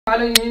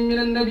عليهم من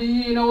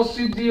النبيين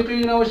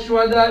والصديقين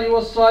والشهداء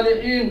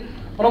والصالحين.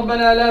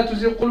 ربنا لا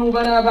تزغ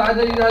قلوبنا بعد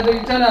إذ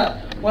هديتنا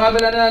وهب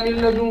لنا من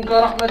لدنك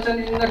رحمة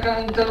إنك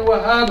أنت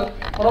الوهاب.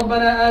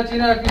 ربنا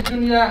آتنا في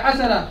الدنيا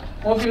حسنة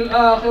وفي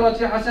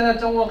الآخرة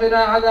حسنة وقنا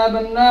عذاب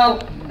النار.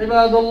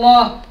 عباد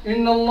الله،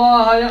 إن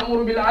الله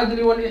يأمر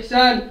بالعدل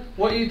والإحسان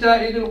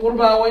وإيتاء ذي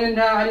القربى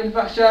وينهى عن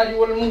الفحشاء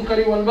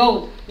والمنكر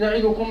والبغي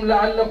يعظكم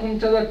لعلكم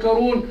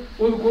تذكرون.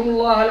 اذكروا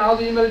الله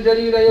العظيم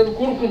الجليل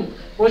يذكركم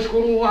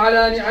واشكروه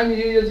على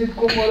نعمه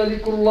يزدكم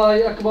ولذكر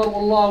الله أكبر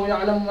والله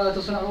يعلم ما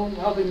تصنعون.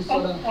 عظيم الصلاة.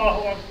 الله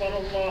أكبر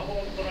الله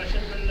أكبر.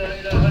 أشهد أن لا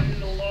إله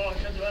إلا الله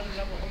أشهد أن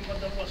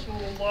محمدا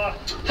رسول الله.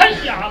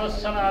 هيا على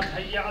الصلاة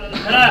هيا على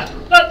الفلاح.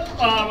 قد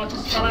قامت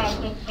الصلاة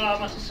قد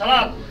قامت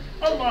الصلاة.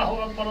 الله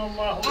أكبر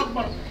الله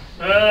أكبر.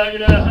 لا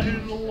إله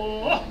إلا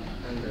الله.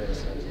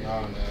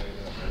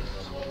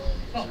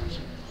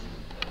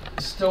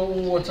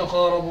 استووا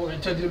وتقاربوا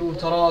اعتدلوا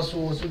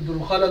تراصوا وسدوا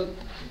الخلل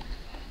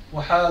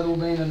وحاذوا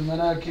بين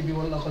المناكب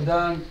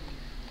والأقدام.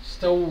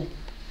 استووا.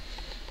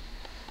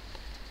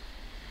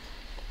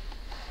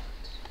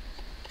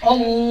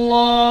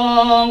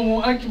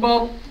 الله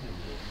أكبر.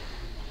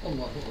 الله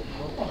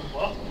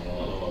أكبر.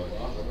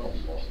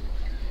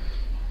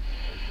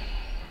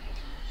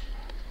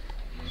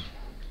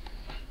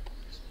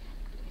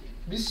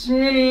 بسم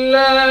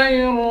الله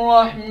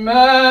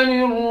الرحمن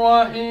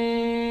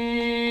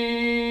الرحيم.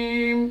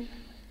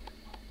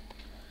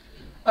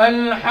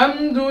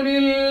 الحمد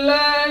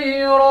لله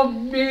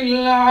رب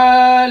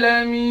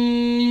العالمين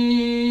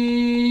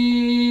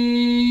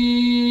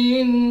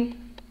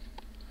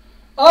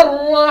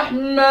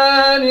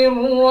الرحمن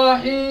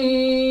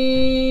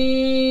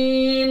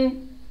الرحيم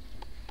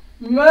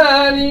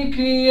مالك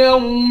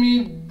يوم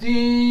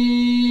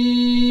الدين.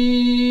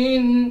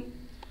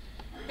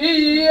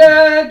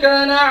 إياك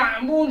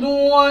نعبد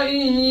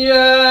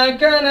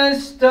وإياك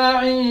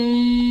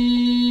نستعين.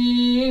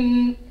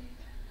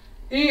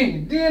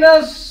 اهدنا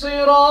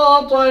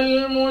الصراط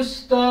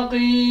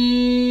المستقيم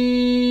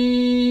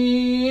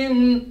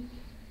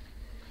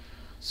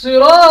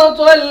صراط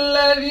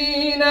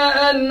الذين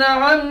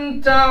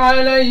أنعمت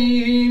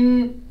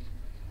عليهم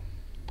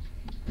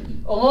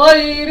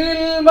غير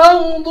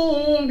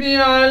المغضوب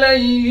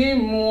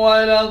عليهم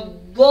ولا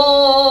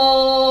الضالين.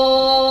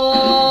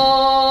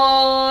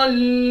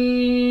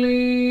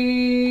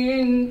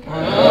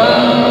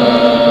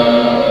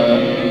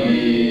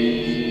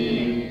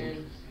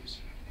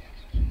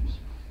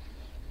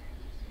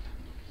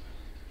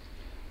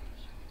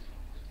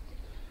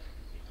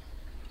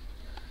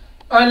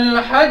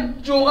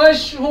 الحج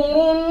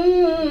أشهر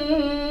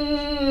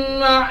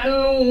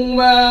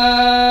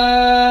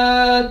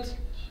معلومات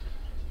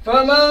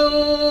فمن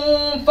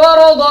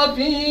فرض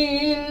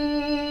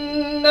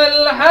فيهن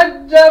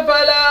الحج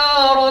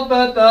فلا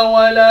رفث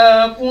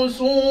ولا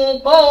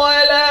فسوق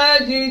ولا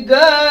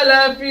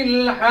جدال في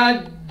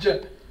الحج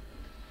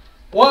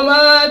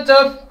وما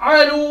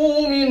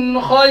تفعلوا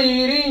من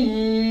خير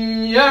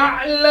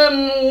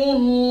يعلمه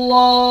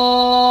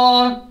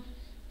الله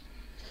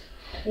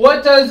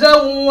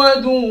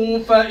وتزودوا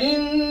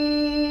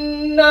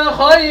فإن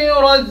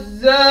خير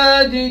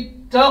الزاد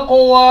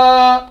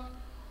التقوى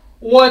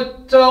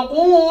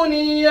واتقون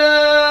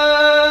يا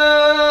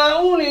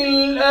أولي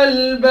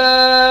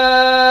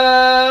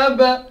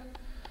الألباب.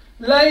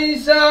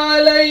 ليس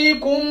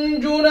عليكم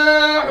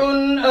جناح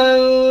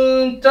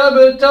أن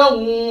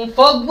تبتغوا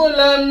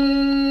فضلا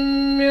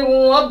من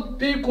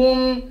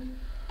ربكم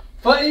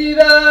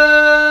فإذا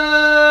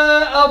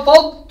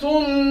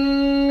أفضتم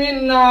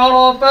من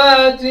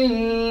عرفات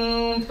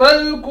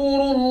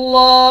فاذكروا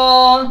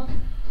الله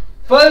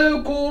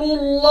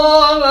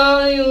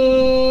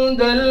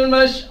عند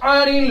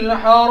المشعر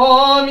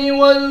الحرام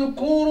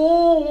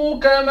واذكروه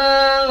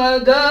كما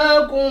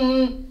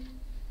هداكم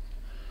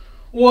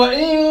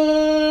وإن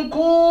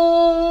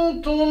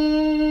كنتم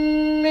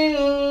من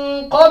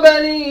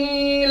قبله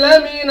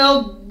لمن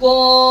الضالين.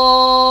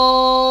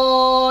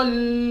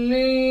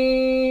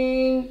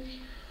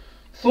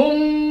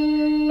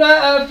 ثم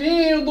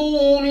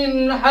أفيضوا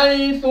من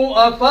حيث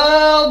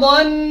أفاض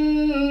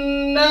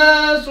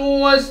الناس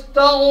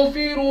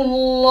واستغفروا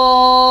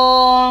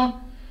الله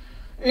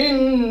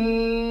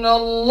إن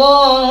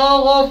الله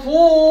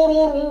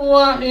غفور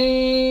رحيم.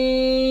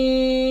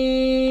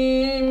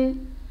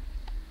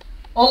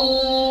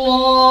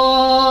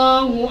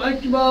 الله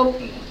أكبر.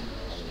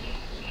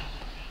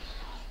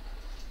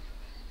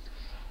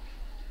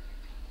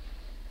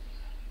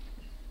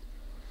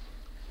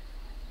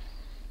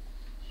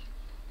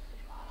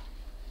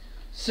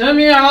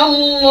 سمع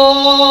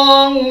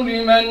الله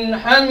لمن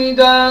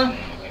حمده.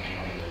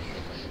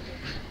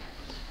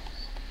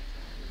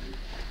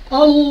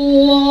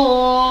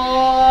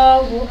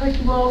 الله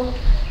أكبر.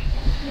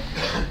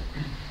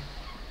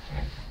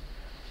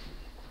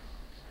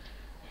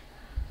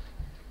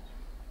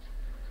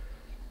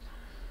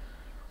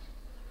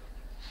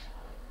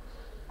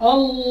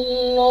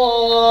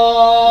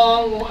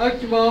 الله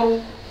أكبر.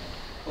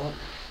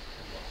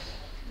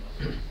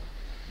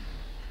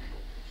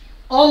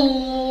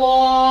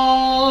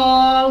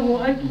 الله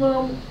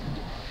أكبر.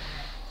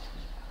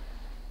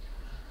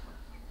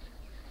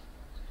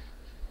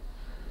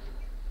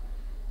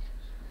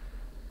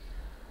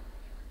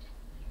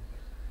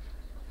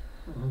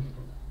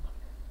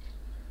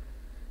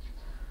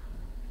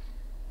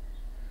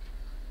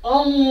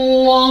 الله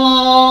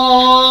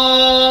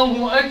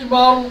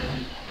أكبر.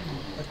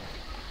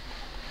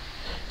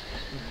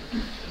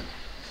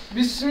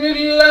 بسم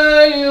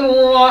الله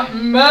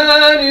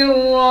الرحمن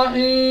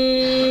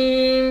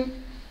الرحيم.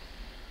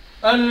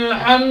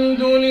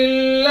 الحمد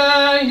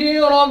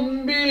لله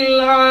رب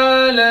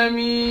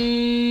العالمين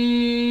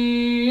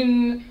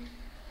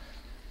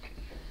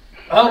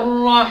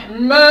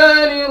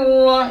الرحمن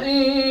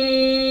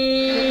الرحيم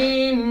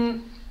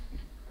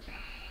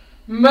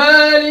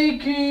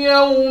مالك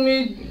يوم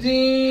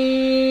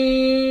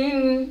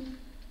الدين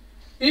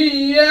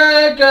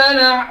إياك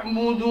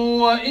نعبد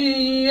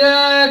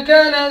وإياك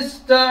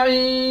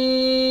نستعين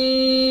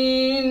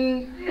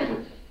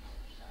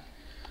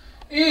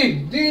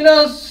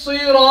اهدنا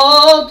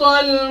الصراط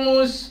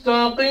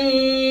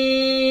المستقيم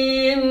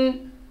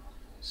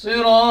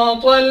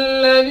صراط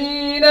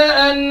الذين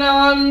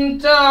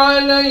أنعمت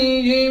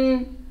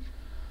عليهم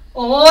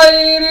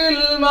غير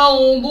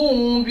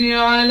المغضوب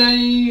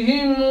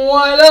عليهم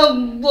ولا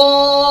الضالين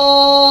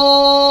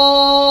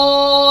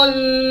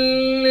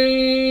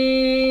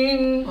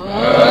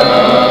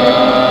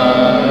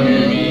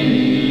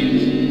آمين.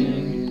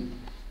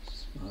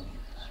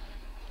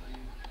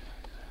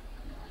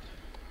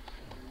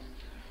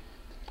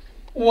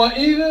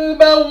 وإذ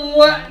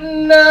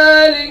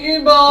بوأنا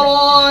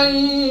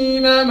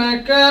لإبراهيم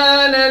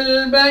مكان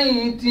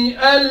البيت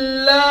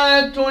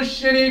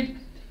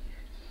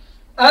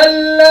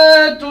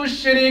ألا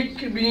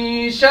تشرك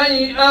بي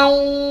شيئا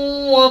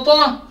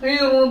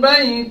وطهر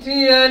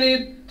بيتي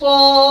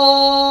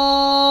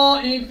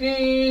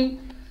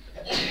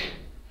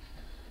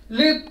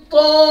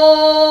للطائفين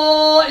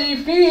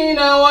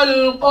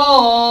والقائمين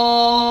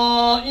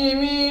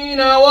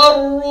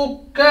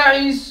والركع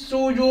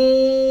السجود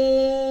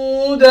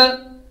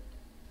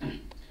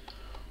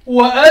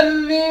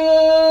وأذن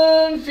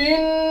في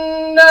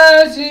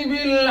الناس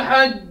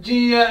بالحج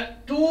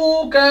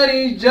يأتوك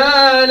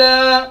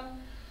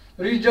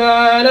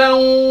رجالا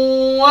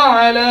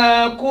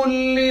وعلى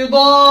كل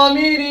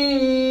ضامر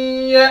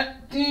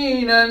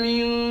يأتين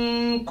من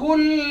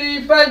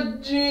كل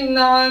فج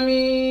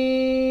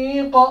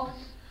عميق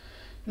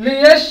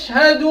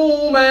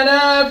ليشهدوا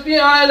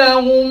منافع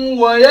لهم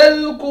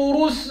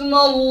ويذكروا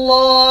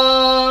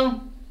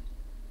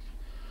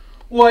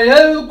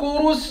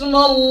اسم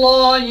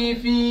الله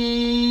في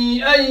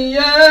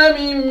أيام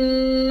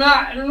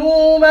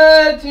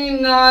معلومات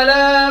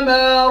على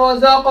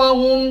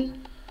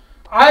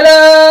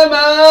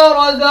ما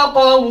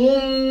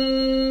رزقهم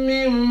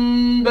من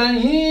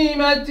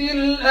بهيمة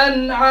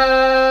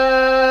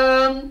الأنعام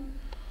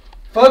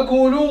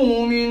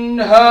فكلوا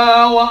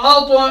منها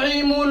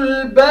وأطعموا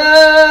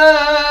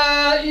البائس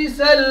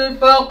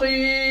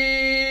الفقير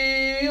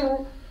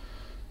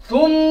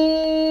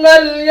ثم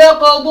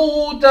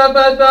ليقضوا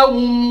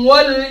تفثهم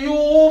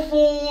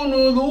وليوفوا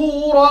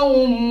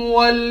نذورهم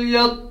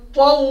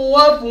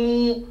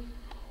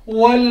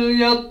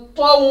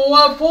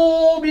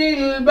وليطوفوا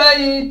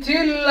بالبيت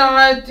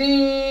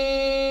العتيق.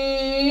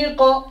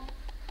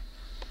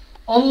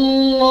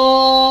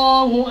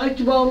 الله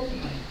أكبر.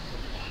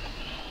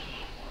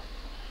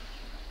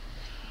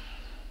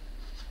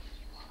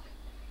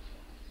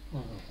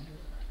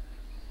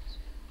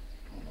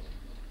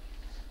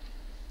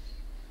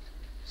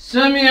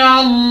 سمع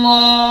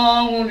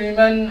الله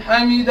لمن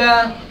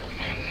حمده.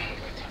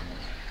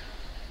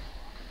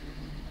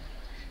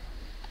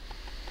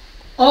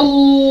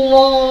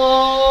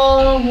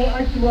 الله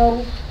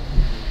أكبر.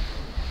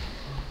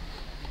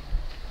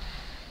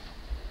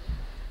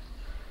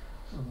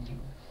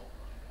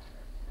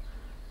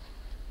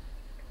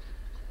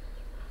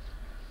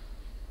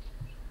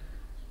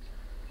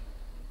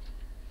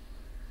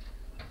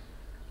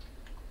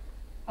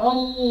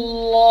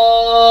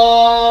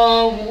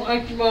 الله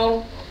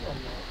أكبر.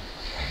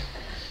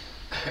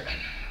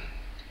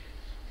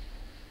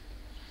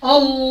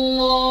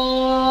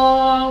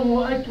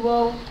 الله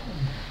أكبر.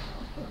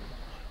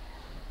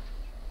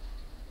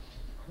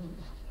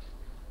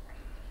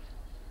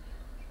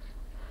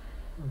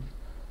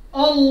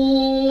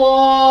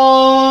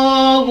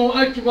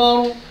 الله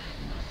أكبر.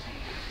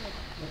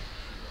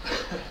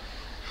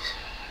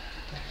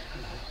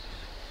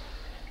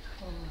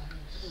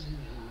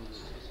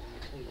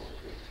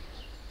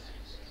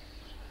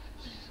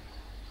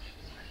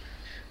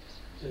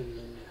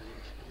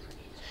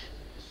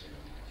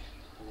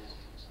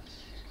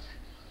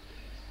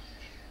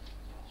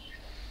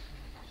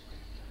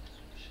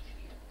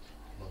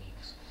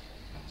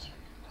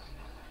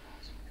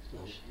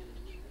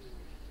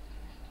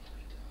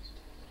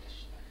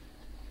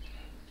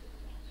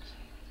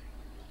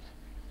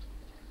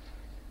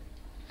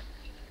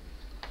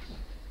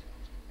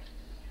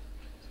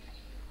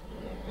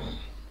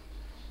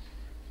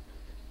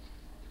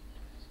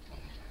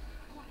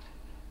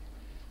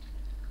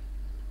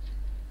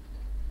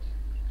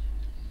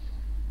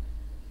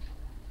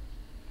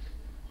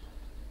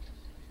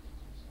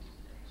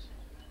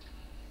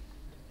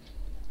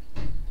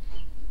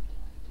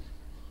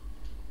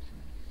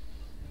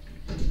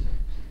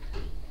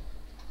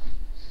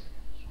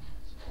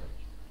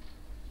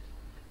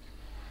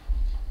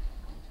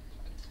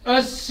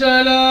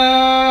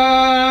 السلام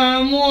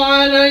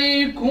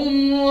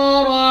عليكم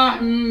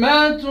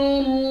ورحمة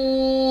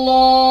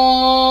الله.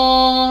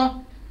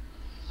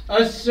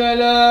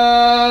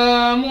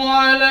 السلام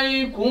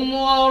عليكم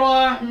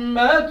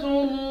ورحمة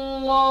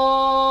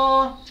الله.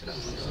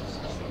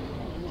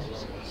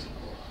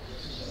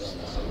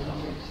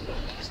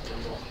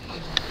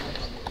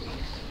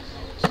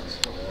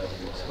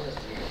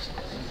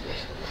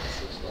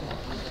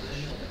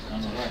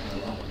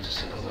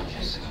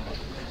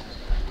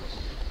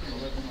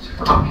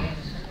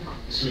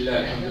 بسم الله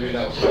الحمد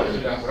لله والصلاة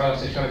لله.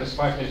 Brothers and sisters,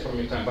 5 minutes from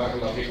your time. بارك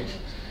الله فيكم.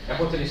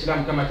 إخوة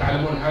الإسلام، كما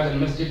تعلمون هذا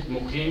المسجد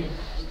مقيم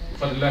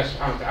بفضل الله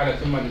سبحانه وتعالى،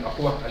 ثم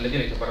للأخوة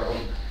الذين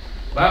يتبرعون.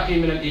 باقي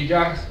من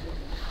الإيجار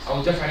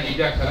أو دفع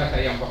الإيجار 3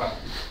 أيام فقط،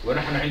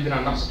 ونحن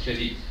عندنا نقص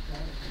شديد.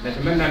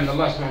 نتمنى من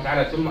الله سبحانه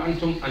وتعالى ثم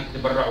أنتم أن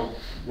تتبرعوا.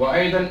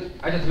 وأيضا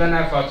أتت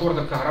لنا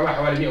فاتورة الكهرباء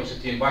حوالي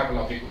 160. بارك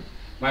الله فيكم.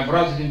 My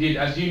brothers, indeed,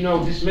 as you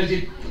know, this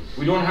masjid,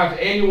 we don't have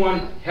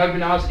anyone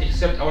helping us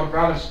except our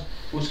brothers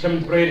who's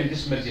coming praying in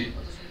this masjid.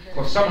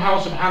 For somehow,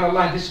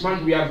 subhanallah, this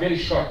month we are very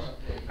short,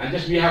 and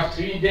just we have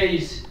 3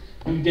 days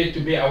due date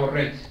to pay our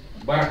rent.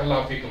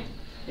 Barakallahu fikum.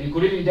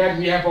 Including that,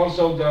 we have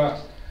also the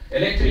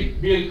electric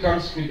bill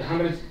comes with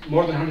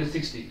more than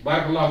 160.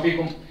 Barakallahu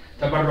fikum.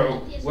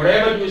 Tabarru'u.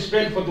 Whatever you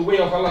spend for the way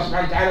of Allah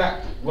subhanahu wa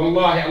ta'ala,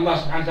 wallahi, Allah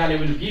subhanahu wa ta'ala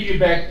will give you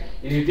back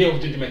in the day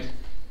of judgment.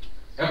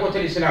 أخوة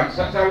الإسلام،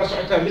 ترى الله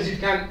سبحانه وتعالى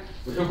المسجد كان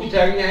وحكوا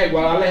تاريخها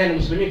والله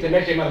المسلمين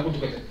تماشي ما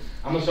كنتوا كده.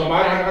 أما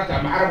الصومالي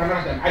هنغتها، مع عرب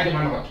هنغتها، مع عجم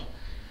هنغتها.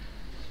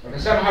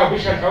 رسمها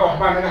بيشان حوا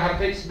حبان أنا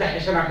هرتي 16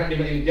 سنة كده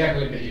من الإنجاز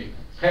اللي بيجيه.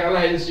 خير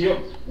الله ينسيه.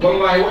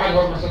 والله واحد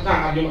هو مرسلتان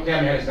على يوم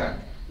القيامة يا لسان.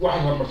 واحد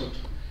هو مرسلته.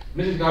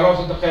 مسجد قالوا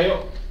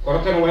صدقيه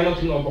كرتنا وينو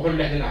تنو بقول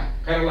لحدنا.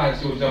 خير الله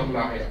ينسيه وجزاهم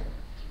الله خيرا.